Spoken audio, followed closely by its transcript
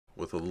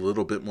with a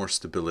little bit more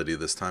stability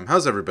this time.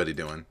 How's everybody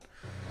doing?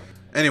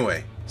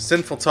 Anyway,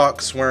 Sinful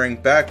Talk swearing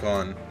back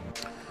on.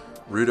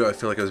 Rudo, I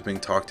feel like I was being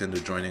talked into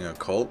joining a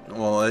cult.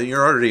 Well,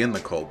 you're already in the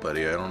cult,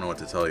 buddy. I don't know what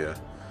to tell you.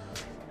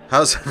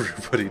 How's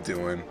everybody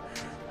doing?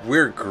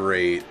 We're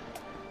great.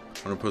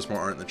 I'm gonna post more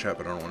art in the chat,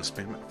 but I don't want to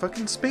spam it.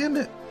 Fucking spam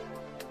it.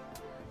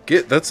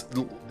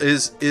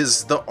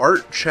 Is the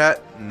art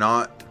chat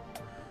not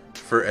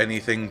for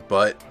anything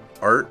but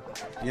art?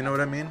 You know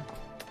what I mean?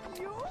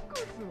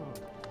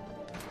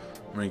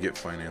 I'm gonna get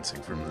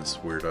financing from this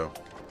weirdo.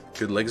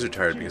 Good legs are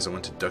tired because I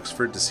went to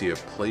Duxford to see a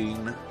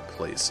plain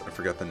place. I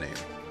forgot the name.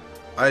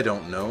 I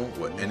don't know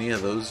what any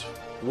of those...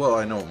 Well,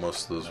 I know what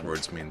most of those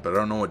words mean, but I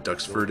don't know what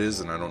Duxford is,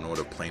 and I don't know what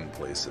a plain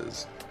place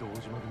is.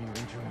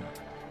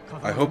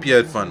 I hope you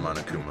had fun,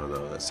 Monokuma,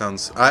 though. That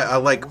sounds... I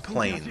like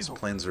planes.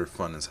 Planes are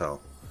fun as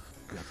hell.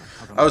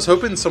 I was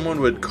hoping someone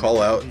would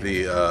call out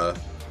the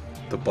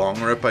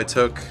bong rip I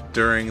took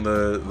during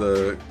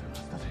the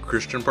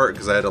Christian part,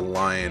 because I had a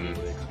line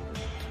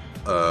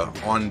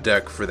on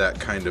deck for that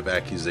kind of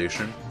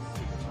accusation.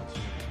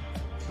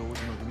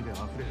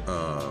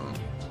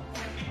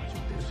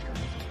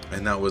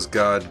 And that was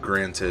God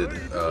granted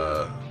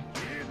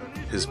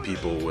his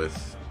people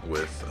with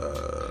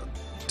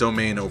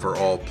domain over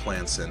all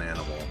plants and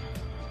animal.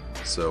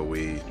 So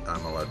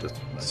I'm allowed to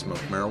smoke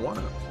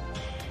marijuana.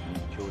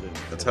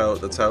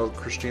 That's how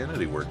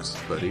Christianity works,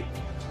 buddy.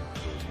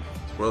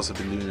 What else have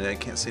I been doing today? I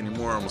can't say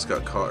anymore. I almost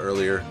got caught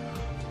earlier.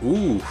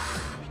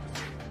 Oof.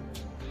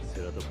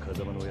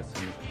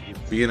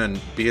 Being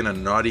a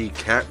naughty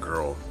cat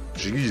girl.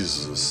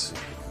 Jesus.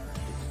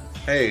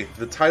 Hey,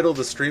 the title of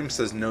the stream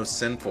says no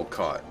sinful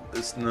caught.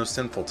 It's no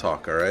sinful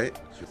talk, alright?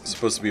 It's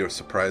supposed to be a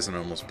surprise and I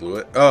almost blew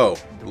it. Oh,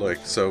 like,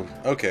 so,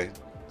 okay.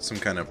 Some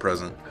kind of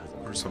present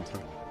or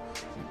something.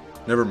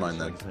 Never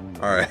mind then.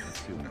 Alright.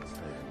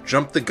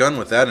 Jump the gun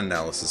with that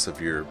analysis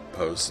of your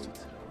post.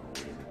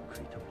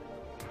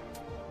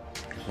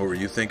 What were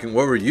you thinking?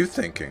 What were you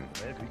thinking?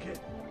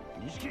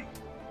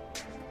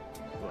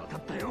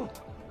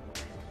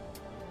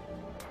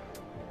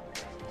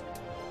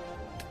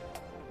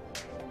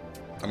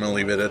 I'm gonna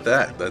leave it at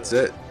that. That's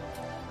it.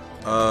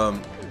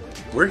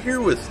 We're here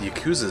with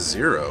Yakuza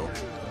 0.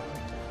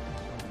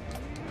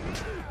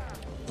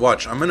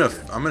 Watch, I'm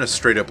gonna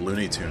straight up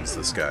Looney Tunes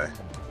this guy.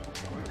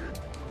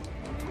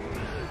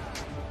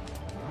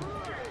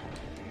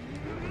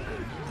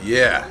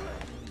 Yeah.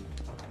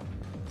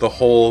 The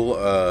whole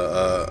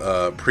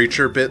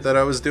preacher bit that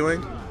I was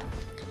doing.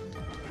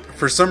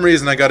 For some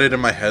reason I got it in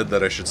my head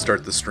that I should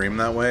start the stream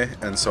that way,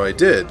 and so I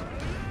did.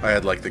 I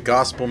had like the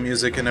gospel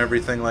music and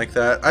everything like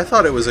that. I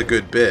thought it was a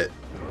good bit.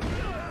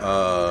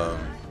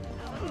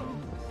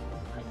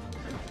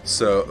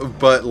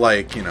 But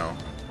like, you know,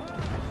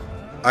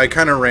 I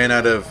kind of ran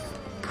out of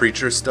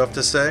preacher stuff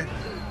to say.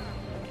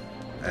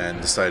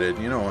 And decided,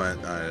 you know what,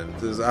 I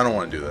don't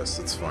want to do this.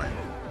 It's fine.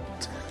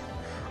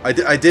 I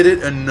did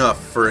it enough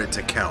for it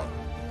to count.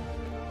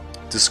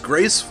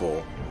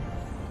 Disgraceful?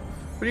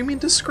 What do you mean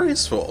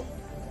disgraceful?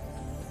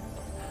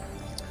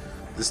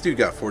 This dude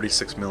got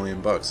 46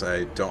 million bucks.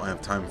 I don't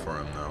have time for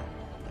him though.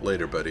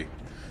 Later, buddy.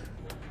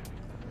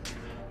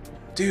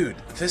 Dude,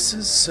 this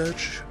is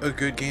such a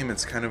good game.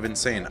 It's kind of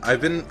insane.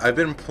 I've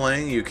been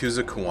playing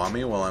Yakuza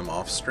Kiwami while I'm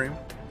off stream.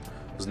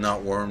 I was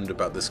not warned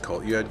about this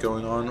cult you had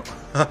going on.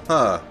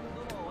 Haha.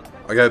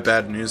 I got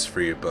bad news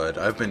for you, bud.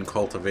 I've been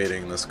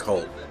cultivating this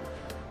cult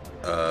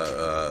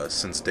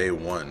since day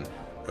one.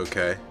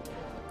 Okay.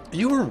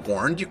 You were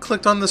warned. You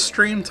clicked on the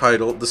stream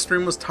title. The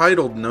stream was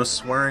titled "No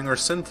Swearing or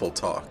Sinful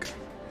Talk."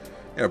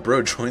 Yeah,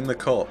 bro, join the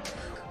cult.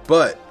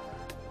 But,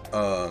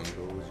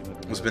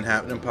 what's been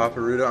happening, Papa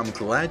Ruda? I'm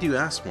glad you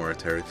asked,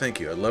 Moritari. Thank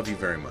you. I love you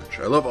very much.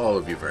 I love all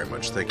of you very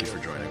much. Thank you for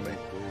joining me.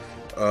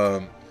 I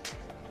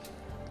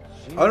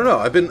don't know.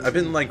 I've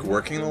been like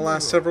working the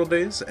last several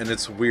days, and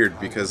it's weird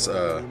because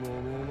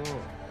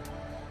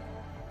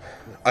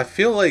I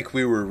feel like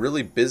we were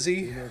really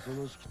busy,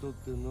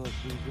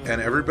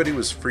 and everybody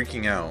was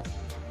freaking out,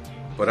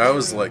 but I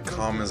was like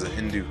calm as a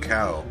Hindu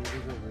cow.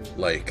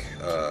 Like,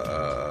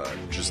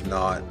 just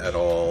not at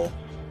all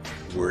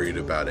worried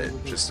about it.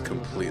 Just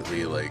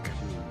completely, like,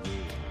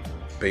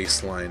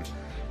 baseline.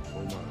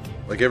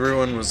 Like,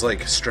 everyone was,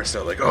 like, stressed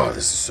out, like, oh,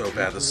 this is so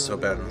bad, this is so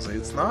bad. And I was like,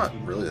 it's not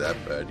really that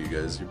bad, you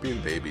guys. You're being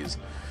babies.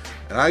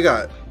 And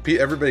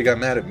everybody got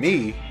mad at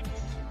me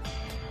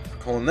for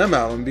calling them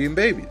out on being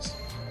babies.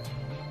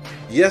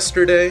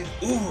 Yesterday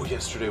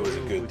was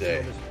a good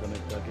day.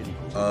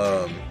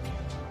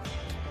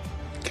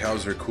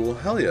 Cows are cool.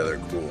 Hell yeah, they're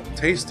cool.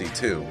 Tasty,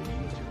 too.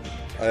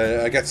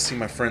 I got to see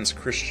my friends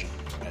Christian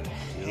and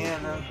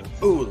Hannah.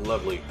 Ooh,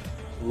 lovely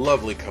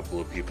couple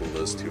of people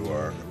those two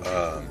are.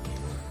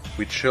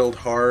 We chilled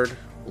hard,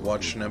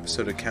 watched an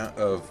episode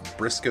of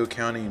Briscoe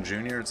County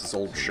Jr. It's this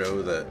old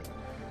show that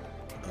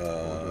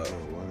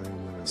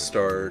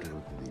starred...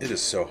 It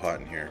is so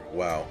hot in here.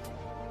 Wow.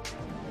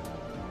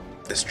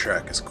 This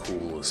track is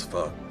cool as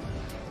fuck.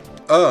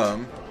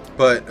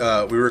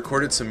 But we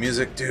recorded some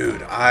music.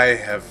 Dude, I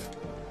have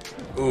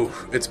Ooh,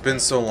 it's been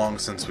so long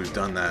since we've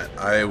done that.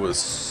 I was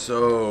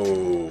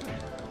so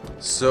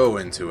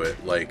into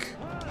it. Like,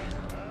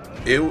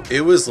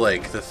 it was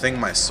like the thing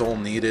my soul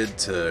needed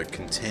to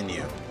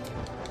continue.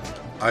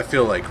 I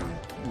feel like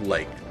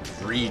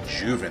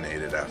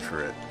rejuvenated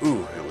after it.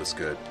 Ooh, it was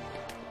good.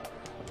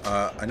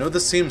 I know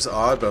this seems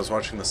odd, but I was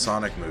watching the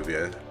Sonic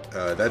movie.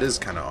 That is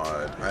kind of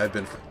odd. I have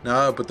been...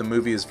 No, but the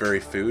movie is very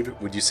food.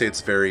 Would you say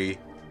it's very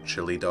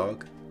chili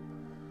dog?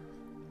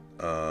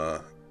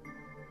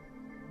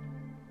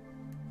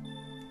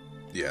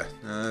 Yeah,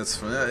 that's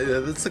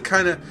the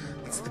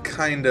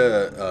kind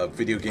of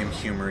video game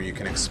humor you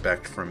can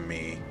expect from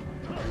me.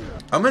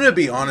 I'm gonna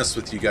be honest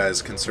with you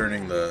guys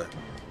concerning the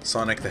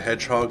Sonic the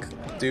Hedgehog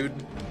dude.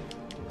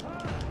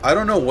 I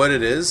don't know what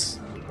it is,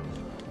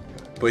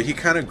 but he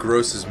kind of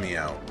grosses me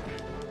out.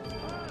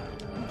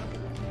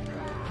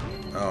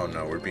 Oh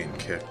no, we're being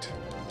kicked.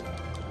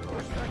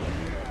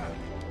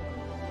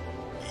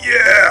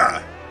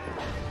 Yeah!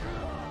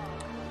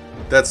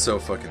 That's so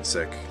fucking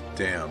sick.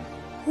 Damn.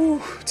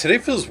 Whew. Today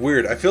feels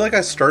weird. I feel like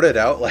I started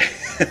out like...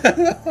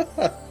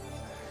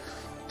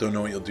 Don't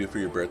know what you'll do for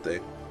your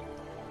birthday.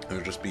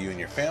 It'll just be you and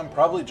your fam.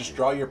 Probably just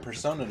draw your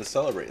persona to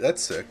celebrate.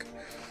 That's sick.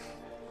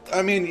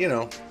 I mean, you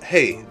know,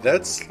 hey,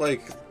 that's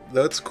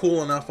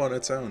cool enough on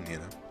its own, you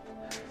know.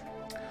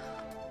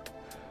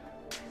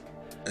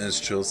 And it's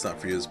chill, it's not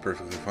for you, it's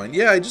perfectly fine.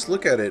 Yeah, I just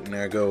look at it and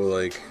I go,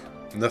 like,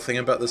 nothing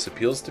about this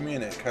appeals to me,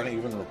 and it kind of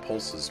even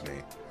repulses me.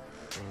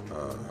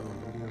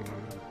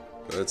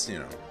 But it's, you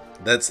know,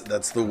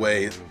 that's the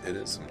way it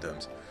is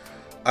sometimes.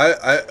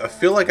 I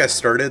feel like I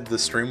started the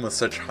stream with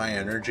such high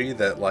energy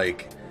that,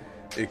 like,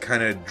 it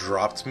kind of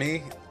dropped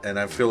me, and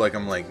I feel like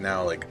I'm, like,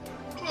 now, like,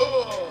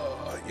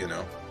 you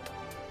know.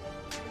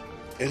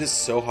 It is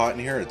so hot in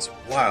here, it's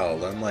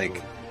wild. I'm,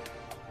 like,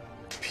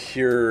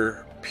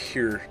 pure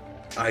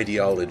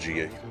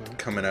ideology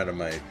coming out of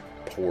my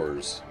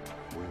pores.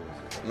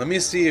 Let me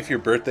see if your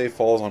birthday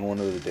falls on one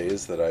of the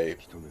days that I,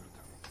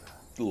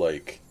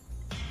 like,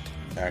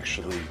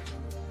 actually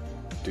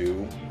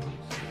do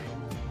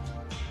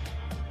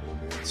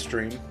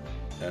stream,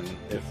 and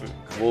if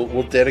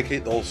we'll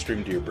dedicate the whole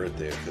stream to your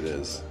birthday if it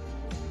is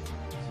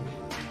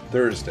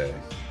Thursday.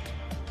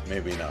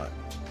 Maybe not.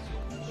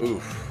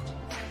 Oof.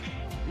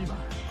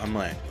 I'm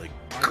like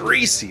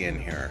greasy in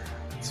here.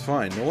 It's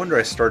fine. No wonder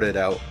I started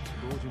out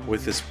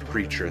with this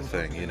preacher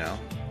thing, you know?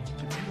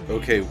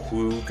 Okay,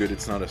 whoo, good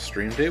it's not a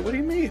stream day? What do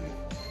you mean?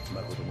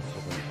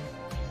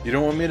 You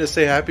don't want me to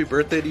say happy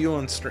birthday to you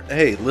on stream?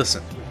 Hey,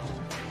 listen.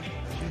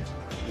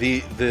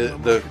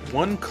 The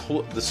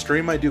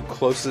stream I do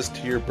closest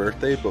to your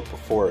birthday, but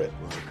before it,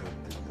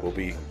 will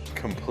be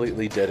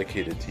completely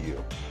dedicated to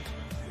you.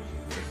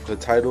 The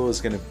title is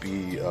going to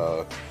be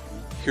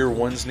Here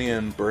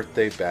Wednesdayan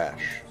Birthday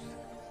Bash.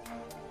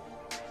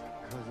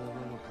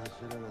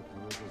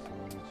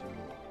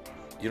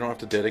 You don't have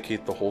to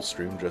dedicate the whole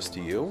stream just to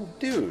you?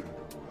 Dude.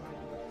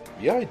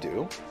 Yeah, I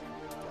do.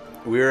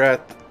 We're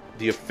at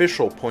the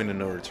official point of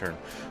no return.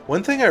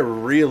 One thing I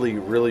really,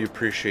 really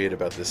appreciate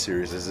about this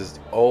series is it's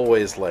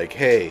always like,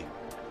 hey,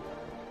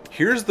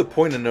 here's the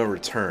point of no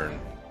return.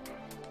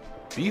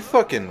 Be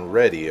fucking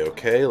ready,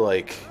 okay?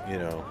 Like, you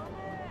know,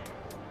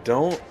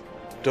 don't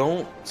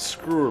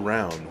screw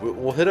around.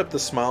 We'll hit up the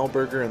Smile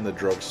Burger and the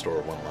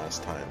drugstore one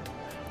last time.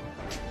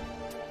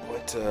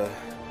 But,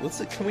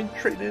 can we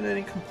trade in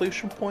any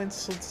completion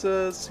points?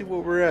 Let's see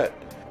what we're at.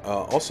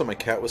 Also, my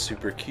cat was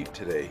super cute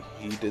today.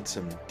 He did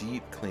some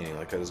deep cleaning,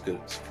 like I was good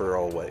fur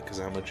all wet because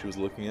of how much he was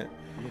looking at.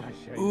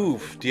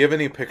 Oof. Do you have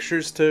any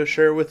pictures to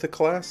share with the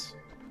class?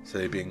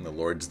 Today being the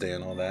Lord's Day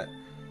and all that.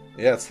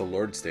 Yeah, it's the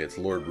Lord's Day. It's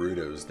Lord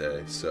Rudo's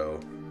Day.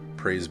 So,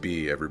 praise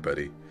be,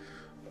 everybody.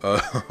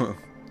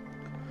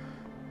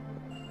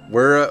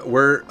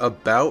 We're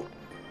about...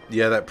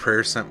 Yeah, that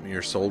prayer sent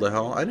your soul to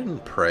hell. I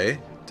didn't pray.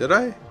 Did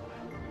I?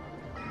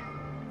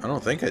 I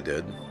don't think I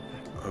did.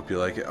 Hope you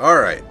like it.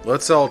 Alright,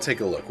 let's all take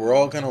a look. We're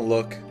all gonna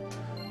look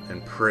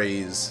and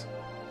praise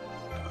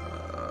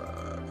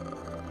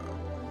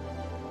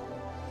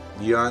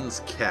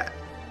Jan's cat.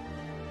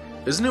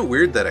 Isn't it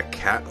weird that a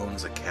cat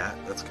owns a cat?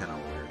 That's kind of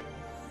weird.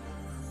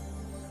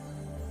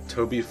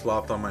 Toby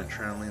flopped on my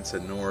trampoline and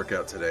said no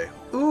workout today.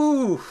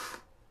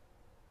 Oof!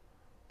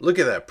 Look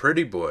at that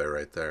pretty boy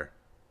right there.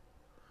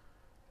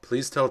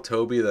 Please tell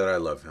Toby that I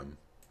love him.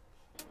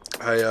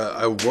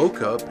 I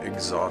woke up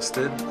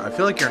exhausted. I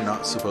feel like you're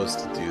not supposed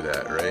to do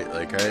that, right?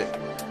 Like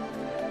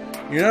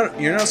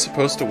you're not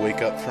supposed to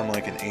wake up from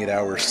like an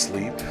 8-hour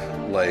sleep,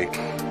 like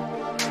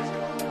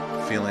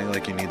feeling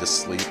like you need to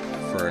sleep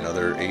for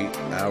another 8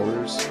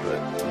 hours, but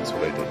that's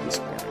what I did this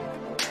morning.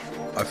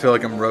 I feel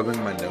like I'm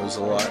rubbing my nose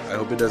a lot. I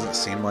hope it doesn't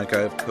seem like I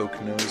have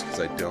coke nose, because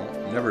I don't.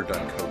 I've never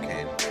done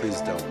cocaine.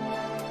 Please don't.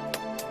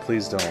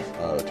 Please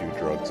don't do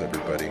drugs,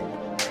 everybody.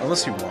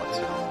 Unless you want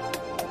to.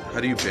 How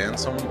do you ban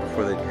someone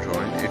before they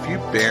join? If you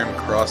ban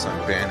Cross, I'm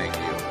banning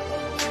you.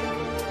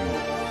 You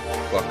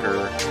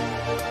fucker.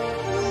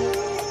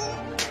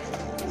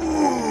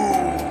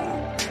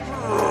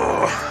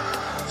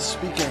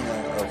 Speaking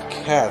of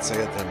cats, I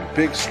got them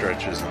big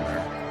stretches in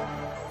there.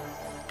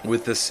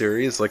 with this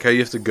series, like how you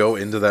have to go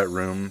into that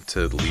room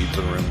to leave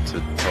the room to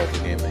tell the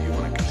game that you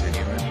want to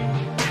continue it.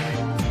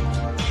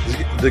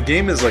 The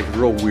game is like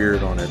real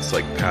weird on its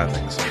like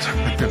pathing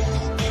sometimes.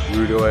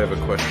 Rudo, I have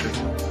a question.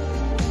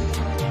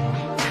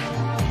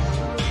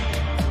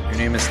 Your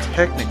name is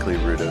technically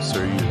Rudo,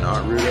 so are you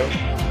not Rudo?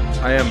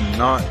 I am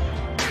not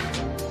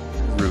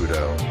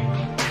Rudo.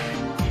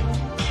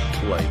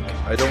 Like,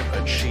 I don't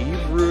achieve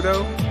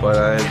Rudo, but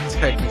I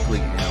technically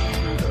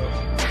am Rudo.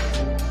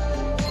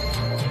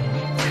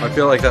 I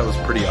feel like that was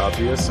pretty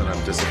obvious, and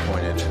I'm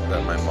disappointed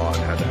that my mod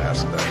had to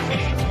ask that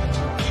question.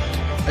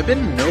 I've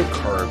been no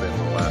carb in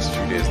the last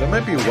few days. That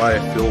might be why I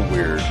feel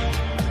weird,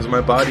 because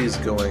my body's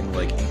going,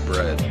 like, eat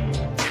bread.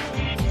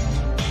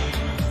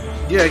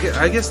 Yeah,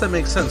 I guess that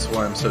makes sense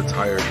why I'm so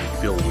tired and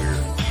feel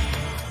weird.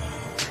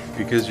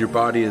 Because your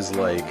body is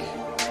like...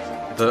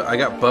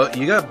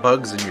 you got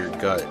bugs in your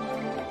gut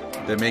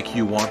that make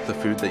you want the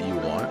food that you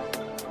want,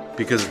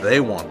 because they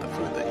want the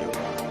food that you want.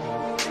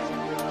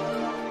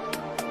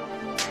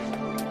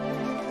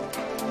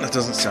 That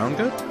doesn't sound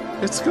good?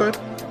 It's good.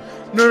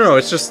 No,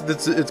 it's just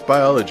it's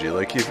biology.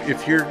 Like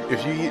if you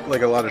eat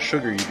like a lot of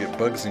sugar, you get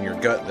bugs in your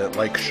gut that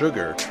like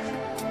sugar,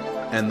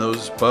 and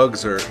those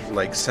bugs are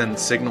like send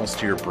signals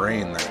to your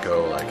brain that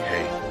go like,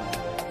 "Hey,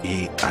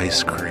 eat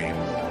ice cream,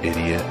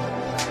 idiot."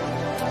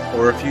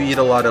 Or if you eat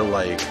a lot of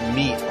like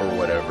meat or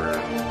whatever,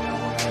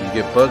 you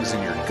get bugs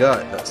in your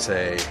gut that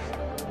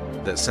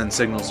send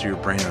signals to your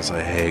brain that's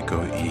like, "Hey,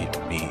 go eat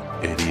meat,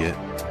 idiot."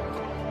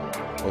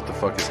 What the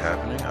fuck is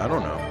happening? I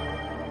don't know.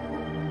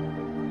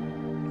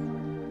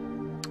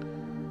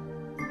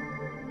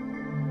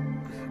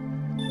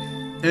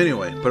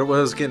 Anyway, but what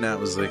I was getting at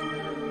was like,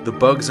 the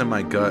bugs in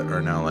my gut are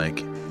now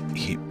like,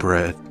 "Eat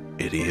bread,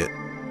 idiot."